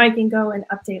so now I can go and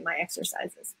update my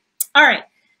exercises. All right,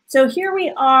 so here we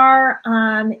are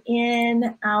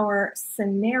in our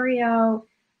scenario.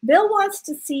 Bill wants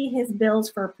to see his bills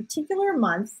for a particular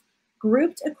month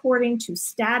grouped according to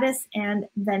status and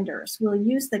vendors. We'll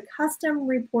use the custom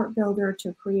report builder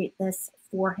to create this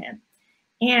for him.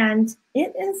 And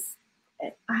it is,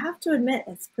 I have to admit,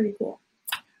 it's pretty cool.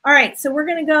 All right, so we're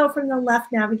going to go from the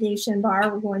left navigation bar.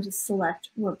 We're going to select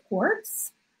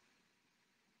reports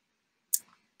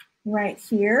right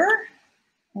here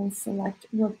and select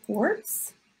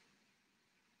reports.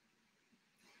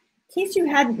 In case you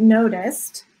hadn't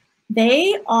noticed,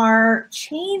 they are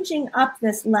changing up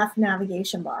this left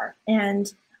navigation bar,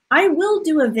 and I will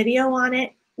do a video on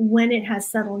it when it has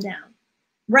settled down.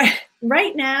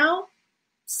 Right now,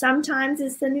 sometimes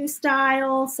it's the new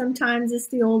style, sometimes it's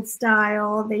the old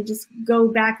style. They just go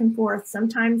back and forth.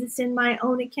 Sometimes it's in my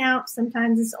own account,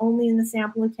 sometimes it's only in the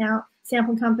sample account,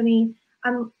 sample company.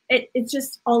 It's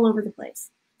just all over the place.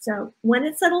 So when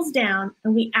it settles down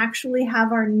and we actually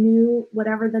have our new,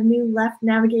 whatever the new left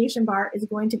navigation bar is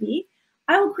going to be,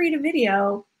 I will create a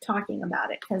video talking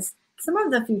about it, because some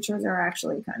of the features are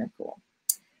actually kind of cool.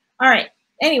 All right,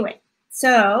 anyway,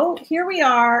 so here we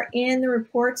are in the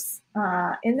reports,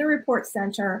 in the report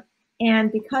center.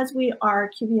 And because we are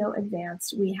QBO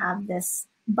Advanced, we have this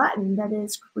button that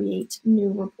is create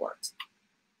new report.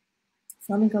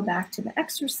 So let me go back to the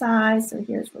exercise. So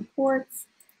here's reports.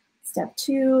 Step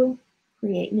 2,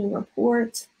 create new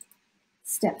report.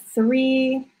 Step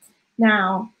 3.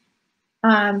 Now,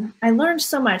 I learned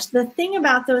so much. The thing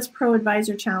about those Pro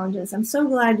Advisor challenges, I'm so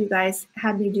glad you guys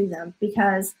had me do them,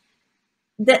 because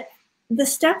the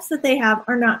steps that they have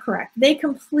are not correct. They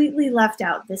completely left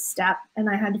out this step, and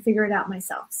I had to figure it out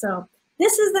myself. So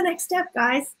this is the next step,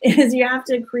 guys, is you have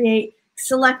to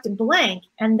select blank,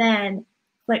 and then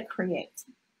click create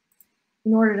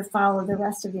in order to follow the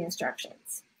rest of the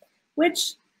instructions.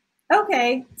 Which,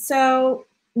 okay, so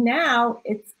now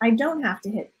I don't have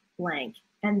to hit blank,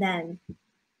 and then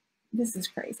this is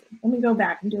crazy. Let me go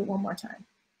back and do it one more time.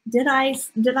 Did I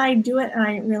do it and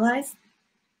I didn't realize?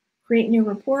 Create new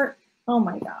report. Oh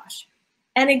my gosh.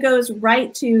 And it goes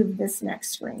right to this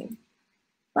next screen.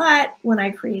 But when I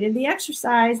created the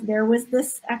exercise, there was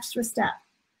this extra step.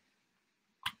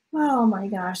 Oh my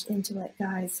gosh, Intuit,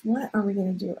 guys. What are we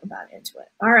going to do about Intuit?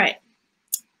 All right.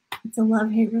 It's a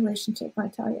love-hate relationship, I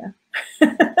tell you.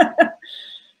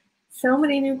 So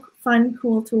many new fun,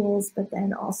 cool tools, but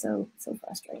then also so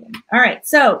frustrating. All right,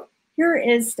 so here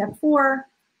is step 4.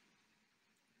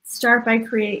 Start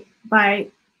by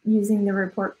using the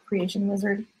report creation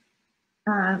wizard,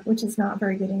 which is not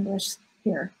very good English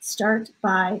here. Start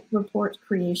by report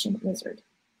creation wizard.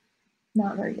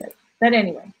 Not very good. But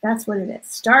anyway, that's what it is.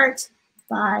 Start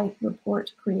by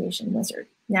report creation wizard.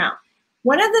 Now,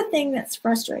 one of the things that's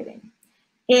frustrating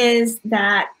is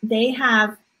that they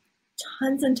have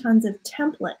tons and tons of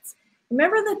templates.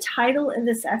 Remember the title of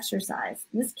this exercise.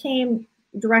 This came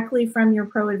directly from your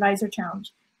Pro Advisor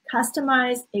Challenge.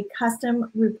 Customize a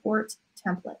custom report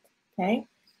template, okay?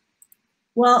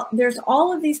 Well, there's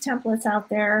all of these templates out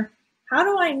there. How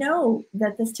do I know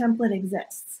that this template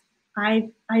exists? I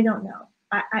don't know.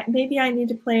 Maybe I need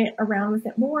to play around with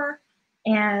it more,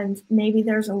 and maybe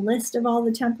there's a list of all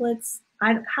the templates.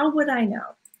 How would I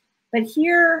know? But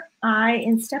here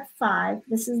in step 5,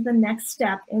 this is the next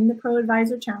step in the Pro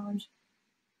Advisor Challenge,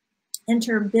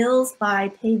 enter bills by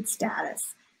paid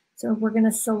status. So we're going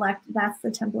to select, that's the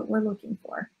template we're looking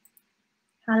for.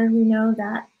 How did we know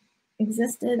that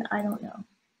existed? I don't know.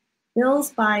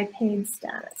 Bills by paid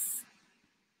status.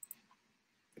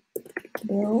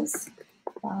 Bills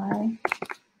by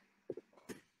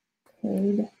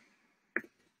paid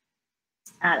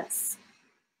status.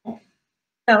 Okay.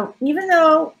 So even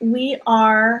though we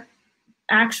are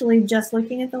actually just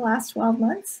looking at the last 12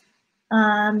 months,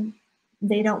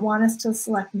 they don't want us to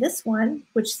select this one,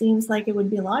 which seems like it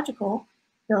would be logical.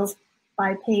 Bills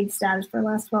by paid status for the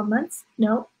last 12 months.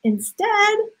 No,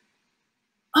 instead,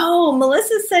 oh,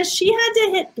 Melissa says she had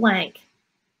to hit blank.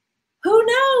 Who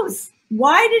knows?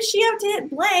 Why did she have to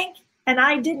hit blank and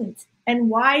I didn't? And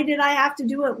why did I have to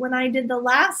do it when I did the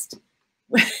last,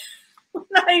 when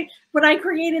I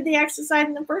created the exercise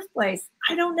in the first place?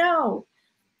 I don't know.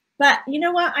 But you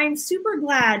know what? I'm super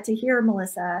glad to hear,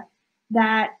 Melissa,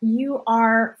 that you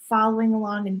are following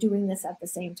along and doing this at the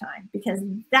same time, because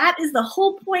that is the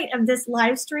whole point of this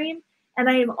live stream. And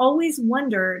I have always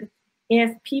wondered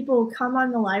if people come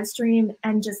on the live stream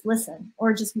and just listen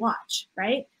or just watch,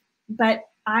 right? But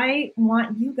I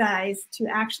want you guys to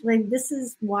actually, this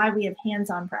is why we have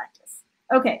hands-on practice.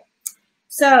 Okay,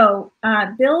 so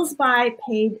bills by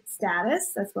paid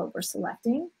status, that's what we're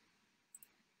selecting.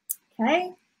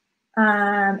 Okay,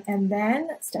 and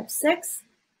then step 6,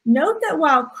 note that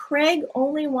while Craig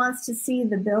only wants to see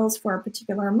the bills for a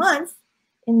particular month,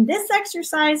 in this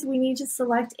exercise, we need to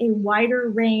select a wider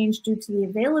range due to the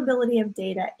availability of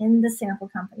data in the sample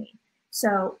company.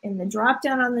 So in the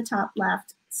drop-down on the top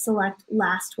left, select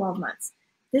last 12 months.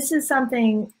 This is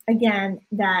something, again,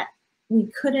 that we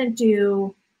couldn't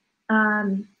do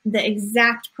the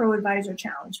exact Pro Advisor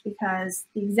Challenge because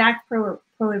the exact Pro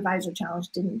Advisor Challenge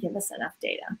didn't give us enough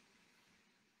data.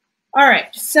 All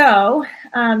right, so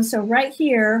right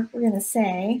here, we're going to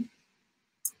say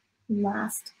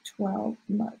last 12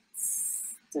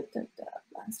 months. Last 12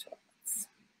 months.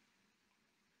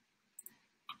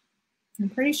 I'm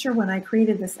pretty sure when I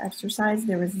created this exercise,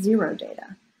 there was 0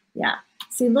 data. Yeah,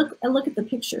 see, look at the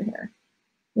picture here.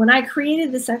 When I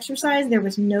created this exercise, there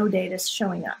was no data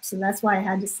showing up. So that's why I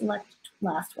had to select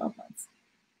last 12 months.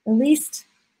 At least,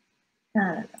 I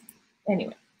don't know.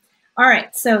 Anyway. All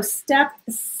right, so step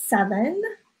 7,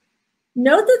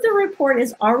 note that the report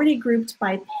is already grouped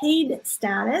by paid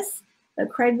status, but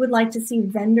Craig would like to see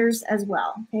vendors as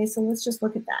well. Okay, so let's just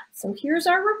look at that. So here's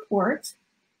our report,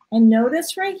 and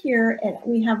notice right here,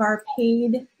 we have our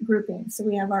paid grouping. So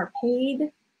we have our paid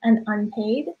and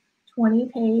unpaid, 20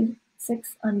 paid,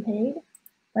 6 unpaid.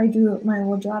 If I do my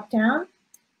little drop down,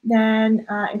 then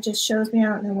it just shows me, I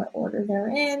don't know what order they're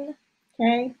in,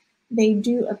 okay? They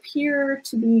do appear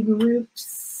to be grouped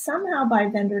somehow by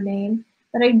vendor name,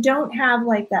 but I don't have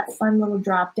like that fun little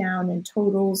drop down and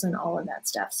totals and all of that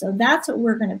stuff. So that's what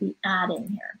we're going to be adding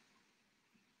here.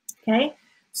 Okay,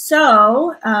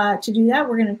 so to do that,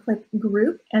 we're going to click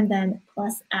group and then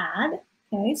plus add.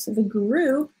 Okay, so the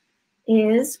group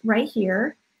is right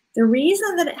here. The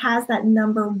reason that it has that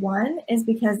number 1 is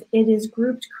because it is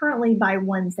grouped currently by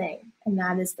one thing, and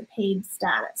that is the paid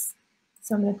status.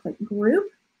 So I'm going to click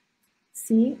group.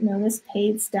 See, notice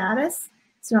paid status.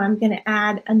 So I'm going to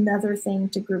add another thing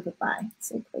to group it by.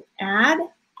 So click add,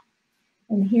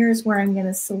 and here's where I'm going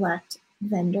to select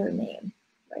vendor name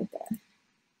right there.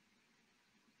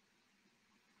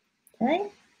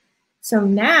 Okay, so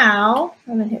now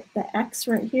I'm going to hit the X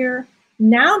right here.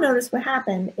 Now notice what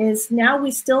happened is now we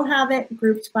still have it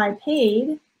grouped by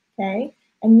paid, okay?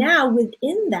 And now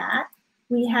within that,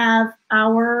 we have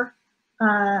our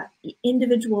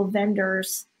individual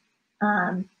vendors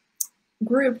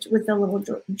grouped with the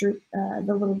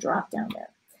little drop down there.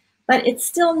 But it's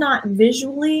still not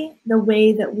visually the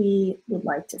way that we would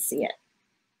like to see it.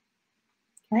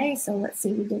 Okay, so let's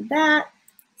see, we did that.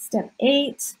 Step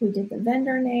 8, we did the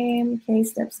vendor name. Okay,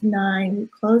 steps 9, we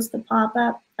closed the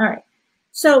pop-up. All right,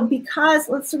 so because,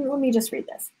 let me just read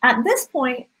this. At this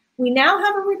point, we now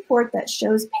have a report that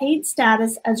shows paid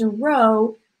status as a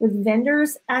row with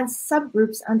vendors as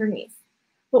subgroups underneath.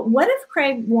 But what if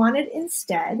Craig wanted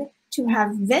instead to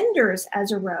have vendors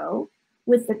as a row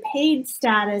with the paid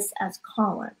status as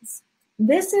columns.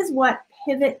 This is what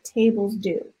pivot tables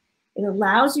do. It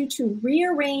allows you to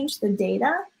rearrange the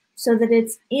data so that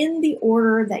it's in the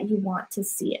order that you want to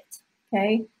see it,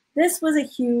 okay? This was a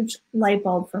huge light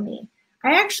bulb for me.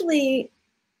 I actually,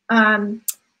 I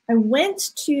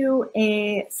went to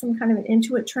some kind of an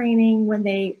Intuit training when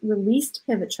they released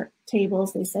pivot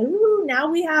tables. They said, ooh,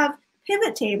 now we have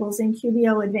pivot tables in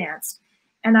QBO Advanced.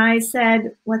 And I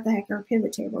said, what the heck are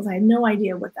pivot tables? I had no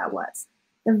idea what that was.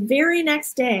 The very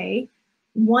next day,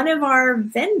 one of our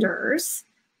vendors,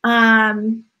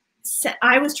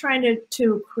 I was trying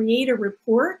to create a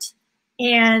report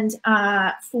and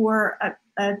for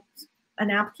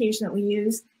an application that we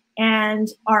use, and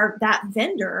that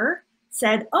vendor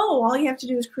said, oh, all you have to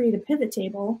do is create a pivot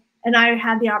table. And I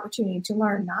had the opportunity to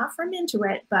learn, not from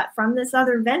Intuit, but from this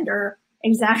other vendor,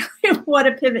 exactly what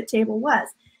a pivot table was.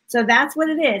 So that's what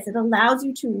it is. It allows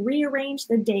you to rearrange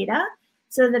the data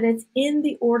so that it's in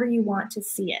the order you want to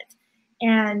see it.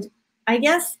 And I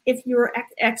guess if you're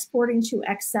exporting to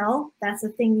Excel, that's a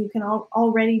thing you can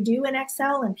already do in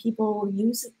Excel, and people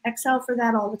use Excel for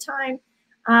that all the time.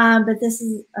 But this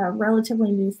is a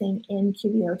relatively new thing in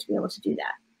QBO to be able to do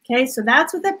that. Okay, so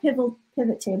that's what that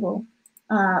pivot table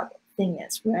thing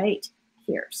is right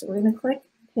here. So we're going to click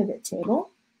pivot table.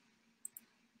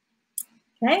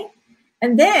 Okay,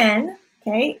 and then,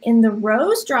 okay, in the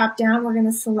rows drop down, we're going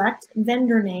to select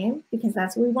vendor name because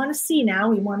that's what we want to see now.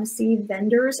 We want to see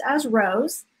vendors as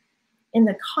rows. In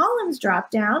the columns drop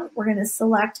down, we're going to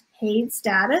select paid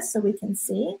status so we can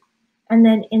see. And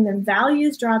then in the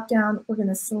values drop down, we're going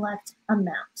to select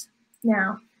amount.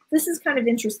 Now, this is kind of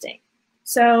interesting.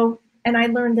 So, and I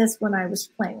learned this when I was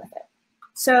playing with it.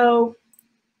 So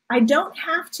I don't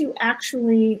have to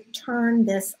actually turn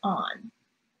this on.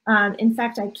 In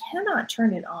fact, I cannot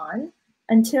turn it on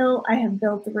until I have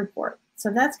built the report. So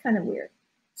that's kind of weird.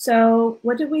 So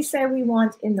what did we say we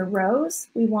want in the rows?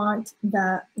 We want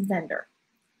the vendor.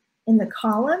 In the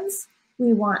columns,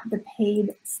 we want the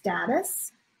paid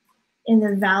status. In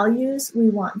the values, we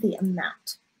want the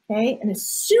amount, okay? And as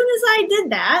soon as I did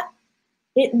that,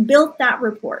 it built that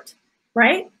report,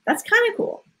 right? That's kind of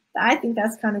cool. I think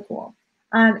that's kind of cool.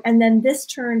 And then this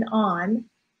turned on.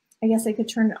 I guess I could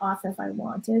turn it off if I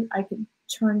wanted. I could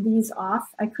turn these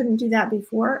off. I couldn't do that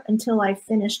before until I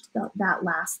finished that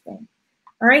last thing.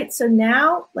 All right, so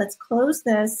now let's close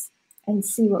this and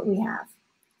see what we have.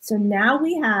 So now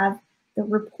we have the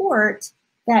report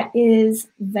that is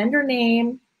vendor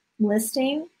name,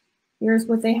 listing. Here's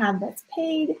what they have that's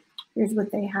paid. Here's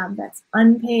what they have that's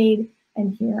unpaid.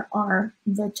 And here are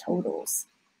the totals.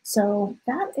 So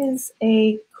that is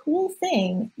a cool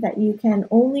thing that you can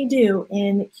only do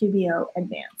in QBO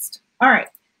Advanced. All right,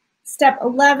 step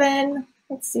 11,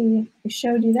 let's see, I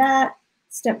showed you that.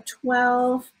 Step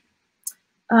 12,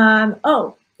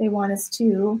 oh, they want us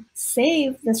to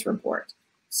save this report.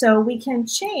 So we can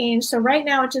change, so right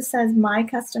now it just says my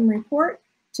custom report.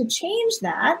 To change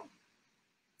that,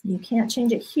 you can't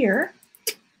change it here.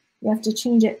 You have to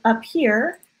change it up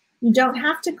here. You don't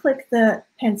have to click the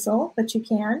pencil, but you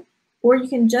can. Or you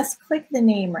can just click the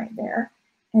name right there,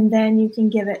 and then you can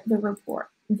give it the report,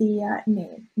 the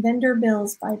name, vendor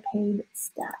bills by paid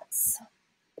status.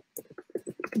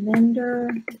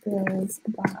 Vendor bills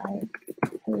by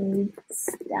paid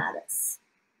status.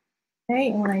 Okay,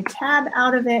 and when I tab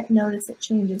out of it, notice it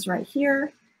changes right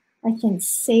here. I can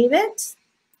save it.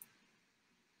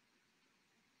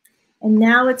 And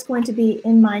now it's going to be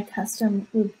in my custom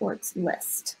reports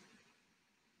list.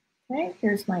 Okay,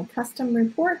 here's my custom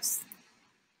reports.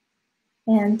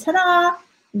 And ta-da,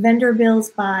 vendor bills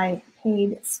by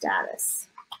paid status.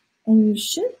 And you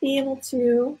should be able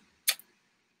to,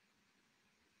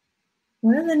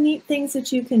 one of the neat things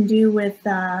that you can do with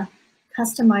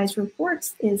customized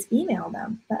reports is email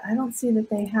them, but I don't see that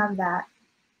they have that.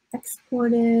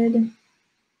 Exported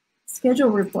schedule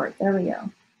report, there we go.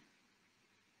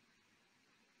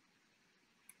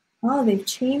 Oh, they've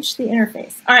changed the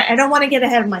interface. All right, I don't want to get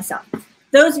ahead of myself.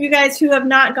 Those of you guys who have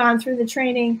not gone through the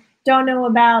training don't know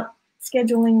about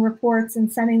scheduling reports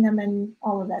and sending them and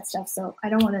all of that stuff. So I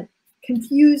don't want to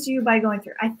confuse you by going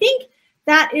through. I think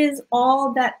that is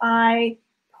all that I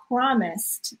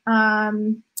promised.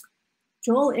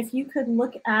 Joel, if you could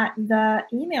look at the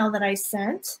email that I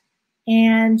sent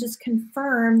and just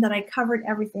confirm that I covered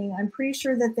everything. I'm pretty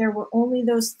sure that there were only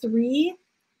those three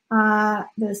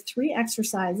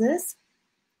exercises.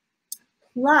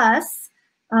 Plus,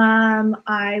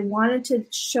 I wanted to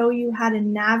show you how to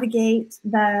navigate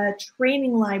the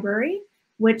training library,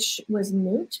 which was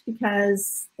moot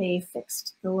because they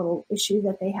fixed the little issue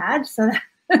that they had. So,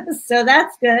 so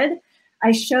that's good.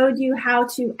 I showed you how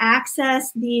to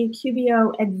access the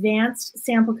QBO Advanced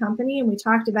Sample Company, and we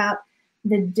talked about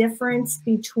the difference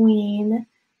between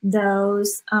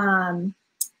those. We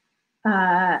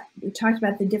talked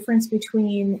about the difference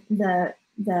between the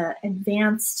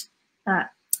advanced.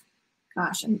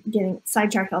 Gosh, I'm getting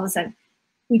sidetracked all of a sudden.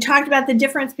 We talked about the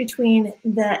difference between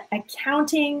the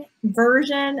accounting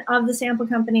version of the sample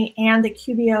company and the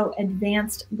QBO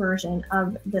advanced version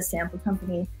of the sample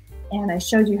company. And I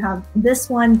showed you how this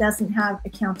one doesn't have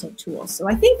accounting tools. So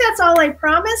I think that's all I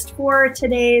promised for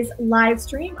today's live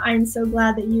stream. I'm so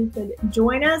glad that you could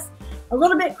join us. A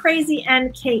little bit crazy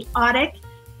and chaotic,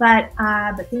 but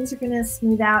things are gonna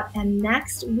smooth out. And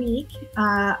next week,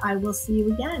 I will see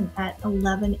you again at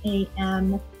 11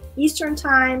 a.m. Eastern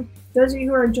time. Those of you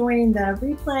who are joining the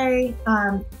replay,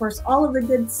 of course, all of the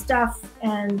good stuff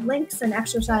and links and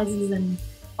exercises and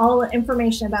all the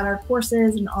information about our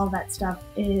courses and all that stuff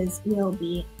will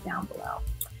be down below.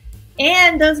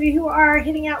 And those of you who are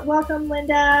hitting out, welcome,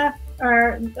 Linda,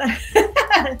 or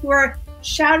who are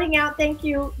shouting out, thank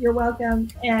you, you're welcome.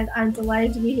 And I'm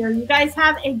delighted to be here. You guys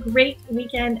have a great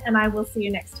weekend, and I will see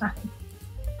you next time.